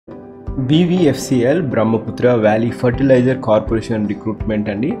BVFCL Brahmaputra Valley Fertilizer Corporation Recruitment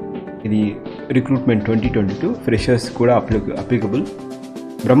and the Recruitment 2022 Freshers kuda applicable.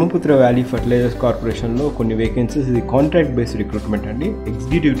 Brahmaputra Valley Fertilizer Corporation lo konni vacancies is contract based recruitment and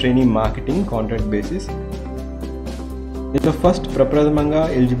executive training marketing contract basis. The first ప్రప్రథమంగా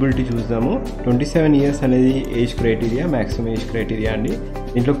eligibility చూద్దాము. 27 years అనేది age criteria, maximum age criteria అండి.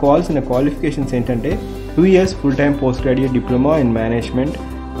 దీంట్లో కావాల్సిన qualifications ఏంటంటే 2 years full time post graduate diploma in management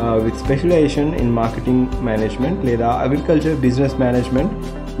with specialisation in marketing management లేదా agriculture business management.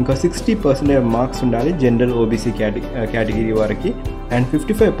 ఇంకా 60% marks ఉండాలి జనరల్ ఓబీసీ కేటగిరీ వారికి అండ్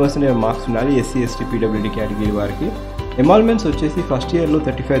 55% మార్క్స్ ఉండాలి ఎస్సీ ఎస్టీ పీడబ్ల్యూడీ కేటగిరీ వారికి. ఎమాల్మెంట్స్ వచ్చేసి ఫస్ట్ ఇయర్లో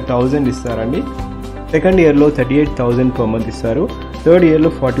 35,000 ఇస్తారండి, సెకండ్ ఇయర్లో 38,000 per month ఇస్తారు, థర్డ్ ఇయర్లో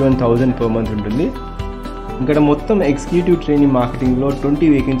 41,000 per month ఉంటుంది. ఇక్కడ మొత్తం ఎగ్జిక్యూటివ్ ట్రైనింగ్ మార్కెటింగ్లో 20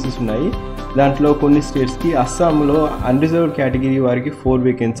 వేకెన్సీస్ ఉన్నాయి. దాంట్లో కొన్ని స్టేట్స్కి అస్సాంలో అన్రిజర్వ్డ్ కేటగిరీ వారికి 4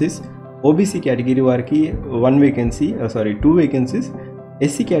 వేకెన్సీస్, ఓబీసీ కేటగిరీ వారికి 2 vacancies,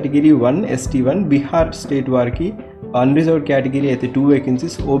 SC category 1, ST 1, Bihar state వారికి అన్రిజర్వ్డ్ కేటగిరీ అయితే 2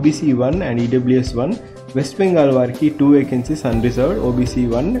 vacancies, OBC 1 and EWS 1, west Bengal వారికి 2 vacancies unreserved, OBC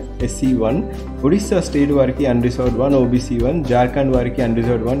 1, SC 1, Odisha state వారికి అన్రిజర్వ్డ్ 1, ఓబీసీ 1, జార్ఖండ్ వారికి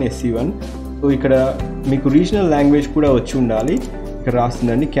అన్రిజర్వ్డ్ 1, ఎస్సీ 1. సో ఇక్కడ మీకు రీజనల్ లాంగ్వేజ్ కూడా వచ్చి ఉండాలి. ఇక్కడ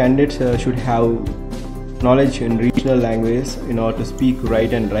రాస్తుందండి, candidates should have knowledge in regional language in order to speak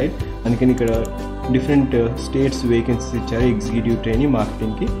right and right. అందుకని ఇక్కడ డిఫరెంట్ స్టేట్స్ వేకెన్సీస్ ఇచ్చారు executive training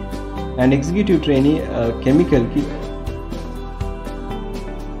మార్కెటింగ్కి. And executive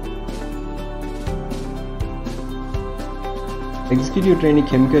training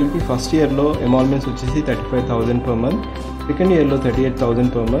కెమికల్కి first ఇయర్లో ఎమాల్మెంట్స్ వచ్చేసి 35,000 per month, సెకండ్ ఇయర్లో 38,000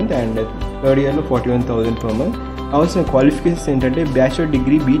 per month అండ్ థర్డ్ ఇయర్లో 41,000 per month. కావాల్సిన qualifications ఏంటంటే bachelor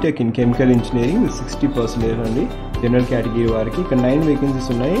degree BTech in chemical engineering 60% అండి జనరల్ కేటగిరీ వారికి. ఇక్కడ 9 వేకెన్సీస్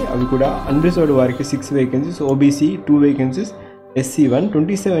ఉన్నాయి, అవి కూడా అన్రిజర్వ్డ్ వారికి 6 vacancies, OBC 2 vacancies, SC 1.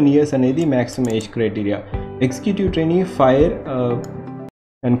 27 years అనేది maximum age criteria. Executive training fire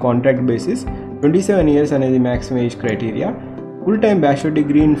and contract basis, 27 years అనేది maximum age criteria. Full time bachelor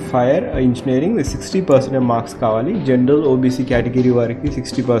degree in fire engineering 60% marks కావాలి. జనరల్ ఓబీసీ కేటగిరీ వారికి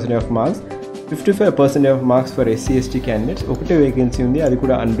 60% marks, 55% marks for SC ST candidates. ఒకటే vacancy ఉంది, అది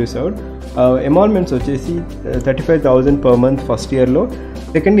కూడా unreserved. ఎమాల్మెంట్స్ వచ్చేసి 35,000 per month first ఇయర్లో,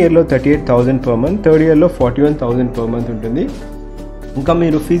 second ఇయర్లో 38,000 per month, థర్డ్ ఇయర్లో 41,000 per month ఉంటుంది. ఇంకా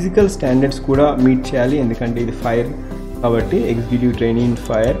మీరు ఫిజికల్ స్టాండర్డ్స్ కూడా మీట్ చేయాలి, ఎందుకంటే ఇది ఫైర్ కాబట్టి. Executive training in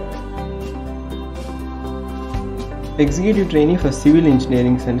fire. Executive training for civil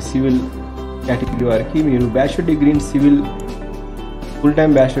engineering and civil category వారికి మీరు bachelor degree in civil, full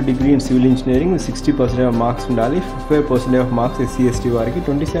time bachelor degree in civil engineering 60% marks ఉండాలి, 55% మార్క్స్ ఎస్సీ ఎస్టీ వారికి.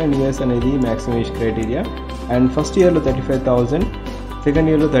 27 years అనేది maximum age criteria. And first ఇయర్లో 35,000, second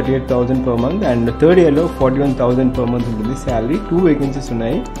ఇయర్లో 38,000 per month and third ఇయర్లో 41,000 per month ఉంటుంది salary. 2 vacancies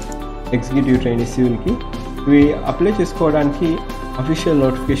ఉన్నాయి ఎగ్జిక్యూటివ్ ట్రైనింగ్ సివిల్కి. ఇవి apply చేసుకోవడానికి అఫీషియల్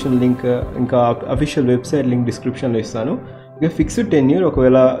నోటిఫికేషన్ లింక్ ఇంకా అఫీషియల్ వెబ్సైట్ లింక్ డిస్క్రిప్షన్లో ఇస్తాను. ఇక ఫిక్స్డ్ టెన్యూర్,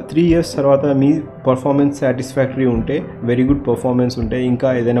 ఒకవేళ 3 years తర్వాత మీ పర్ఫార్మెన్స్ సాటిస్ఫాక్టరీ ఉంటే, వెరీ గుడ్ పర్ఫార్మెన్స్ ఉంటే, ఇంకా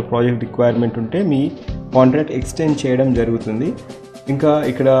ఏదైనా ప్రాజెక్ట్ రిక్వైర్మెంట్ ఉంటే మీ కాంట్రాక్ట్ ఎక్స్టెండ్ చేయడం జరుగుతుంది. ఇంకా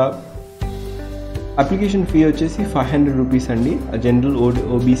ఇక్కడ అప్లికేషన్ ఫీ వచ్చేసి 500 rupees అండి జనరల్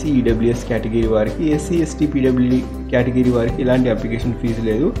ఓబీసీ ఈడబ్ల్యూఎస్ కేటగిరీ వారికి. ఎస్సీ ఎస్టీ పీడబ్ల్యూడీ కేటగిరీ వారికి ఇలాంటి అప్లికేషన్ ఫీజు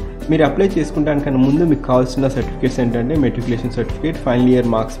లేదు. మీరు అప్లై చేసుకుంటానికన్నా ముందు మీకు కావాల్సిన సర్టిఫికేట్స్ ఏంటంటే matriculation certificate, final year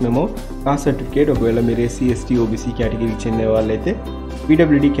marks memo, cost certificate ఒకవేళ మీరు ఎస్సీ ఎస్టీ ఓబీసీ కేటగిరీకి చెందిన వాళ్ళైతే,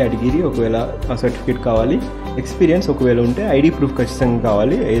 పీడబ్ల్యూడీ కేటగిరీ ఒకవేళ ఆ సర్టిఫికేట్ కావాలి, ఎక్స్పీరియన్స్ ఒకవేళ ఉంటే, ఐడి ప్రూఫ్ ఖచ్చితంగా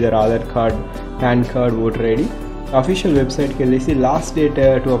కావాలి, either Aadhaar card, pan card, voter ID. Official వెబ్సైట్కి వెళ్ళేసి లాస్ట్ డేట్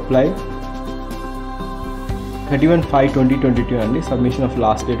టు అప్లై 31/5/2022 అండి. సబ్మిషన్ ఆఫ్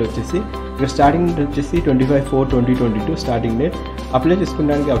లాస్ట్ డేట్ వచ్చేసి. ఇక్కడ స్టార్టింగ్ డేట్ వచ్చేసి 25/4/2022 స్టార్టింగ్ డేట్. అప్లై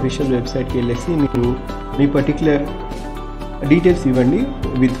చేసుకోవడానికి అఫీషియల్ వెబ్సైట్కి వెళ్ళేసి మీరు మీ పర్టికులర్ డీటెయిల్స్ ఇవ్వండి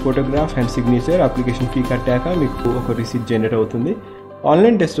with photograph and signature. Application fee కట్టాక మీకు ఒక రిసీప్ట్ జనరేట్ అవుతుంది.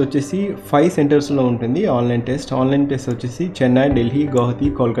 ఆన్లైన్ టెస్ట్ వచ్చేసి 5 centersలో ఉంటుంది. ఆన్లైన్ టెస్ట్ వచ్చేసి చెన్నై, ఢిల్లీ, గౌహతి,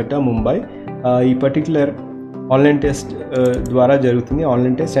 కోల్కతా, ముంబై. ఈ పర్టికులర్ ఆన్లైన్ టెస్ట్ ద్వారా జరుగుతుంది.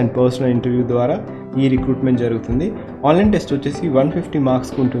 Online test and personal interview ద్వారా ఈ రిక్రూట్మెంట్ జరుగుతుంది. ఆన్లైన్ టెస్ట్ వచ్చేసి 150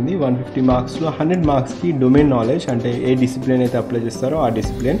 మార్క్స్కి ఉంటుంది. 150 మార్క్స్లో 100 మార్క్స్కి డొమైన్ నాలెడ్జ్, అంటే ఏ డిసిప్లిన్ అయితే అప్లై చేస్తారో ఆ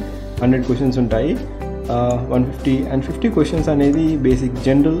డిసిప్లిన్ 100 questions ఉంటాయి. 150 అండ్ 50 questions అనేది basic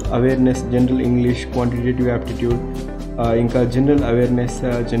general awareness, general English, quantitative aptitude, ఇంకా general awareness,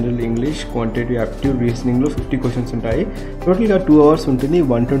 general English, quantitative aptitude, రీజనింగ్లో 50 questions ఉంటాయి. టోటల్గా 2 hours ఉంటుంది.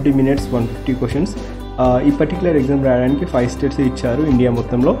 120 minutes 150 questions. ఈ పర్టికులర్ ఎగ్జామ్ రాయడానికి 5 states ఇచ్చారు ఇండియా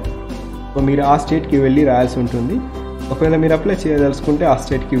మొత్తంలో. సో మీరు ఆ స్టేట్కి వెళ్ళి రాయాల్సి ఉంటుంది. ఒకవేళ మీరు అప్లై చేయదలుచుకుంటే ఆ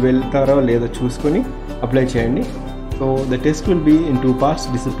స్టేట్కి వెళ్తారో లేదో చూసుకొని అప్లై చేయండి. So the test will be in 2 parts,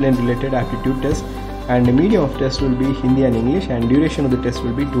 discipline related aptitude test and medium of test will be Hindi and English and duration of the test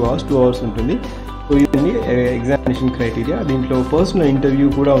will be 2 hours. 2 hours ఉంటుంది. So ఇవన్నీ examination criteria. దీంట్లో personal interview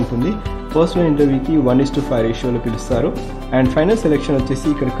కూడా ఉంటుంది. Personal ఇంటర్వ్యూకి 1:5 రేషియోలో పిలుస్తారు. And final selection వచ్చేసి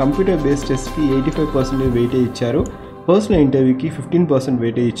ఇక్కడ కంప్యూటర్ బేస్డ్ టెస్ట్కి 85% వెయిటేజ్ ఇచ్చారు, పర్సనల్ ఇంటర్వ్యూకి 15%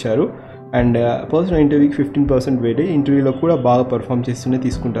 వెయిటేజ్ ఇచ్చారు. అండ్ పర్సనల్ ఇంటర్వ్యూకి 15% వెయిటేజ్, ఇంటర్వ్యూలో కూడా బాగా పర్ఫామ్ చేస్తూనే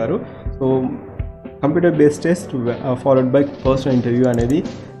తీసుకుంటారు. So computer based test followed by personal interview అనేది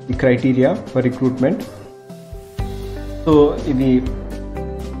ఈ క్రైటీరియా ఫర్ రిక్రూట్మెంట్. సో ఇది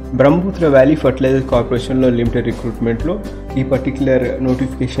బ్రహ్మపుత్ర వ్యాలీ ఫర్టిలైజర్ కార్పొరేషన్లో లిమిటెడ్ రిక్రూట్మెంట్లో ఈ పర్టిక్యులర్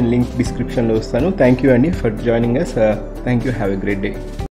నోటిఫికేషన్ లింక్ డిస్క్రిప్షన్లో ఇస్తాను. థ్యాంక్ యూ అండి for joining us. Thank you, have a great day.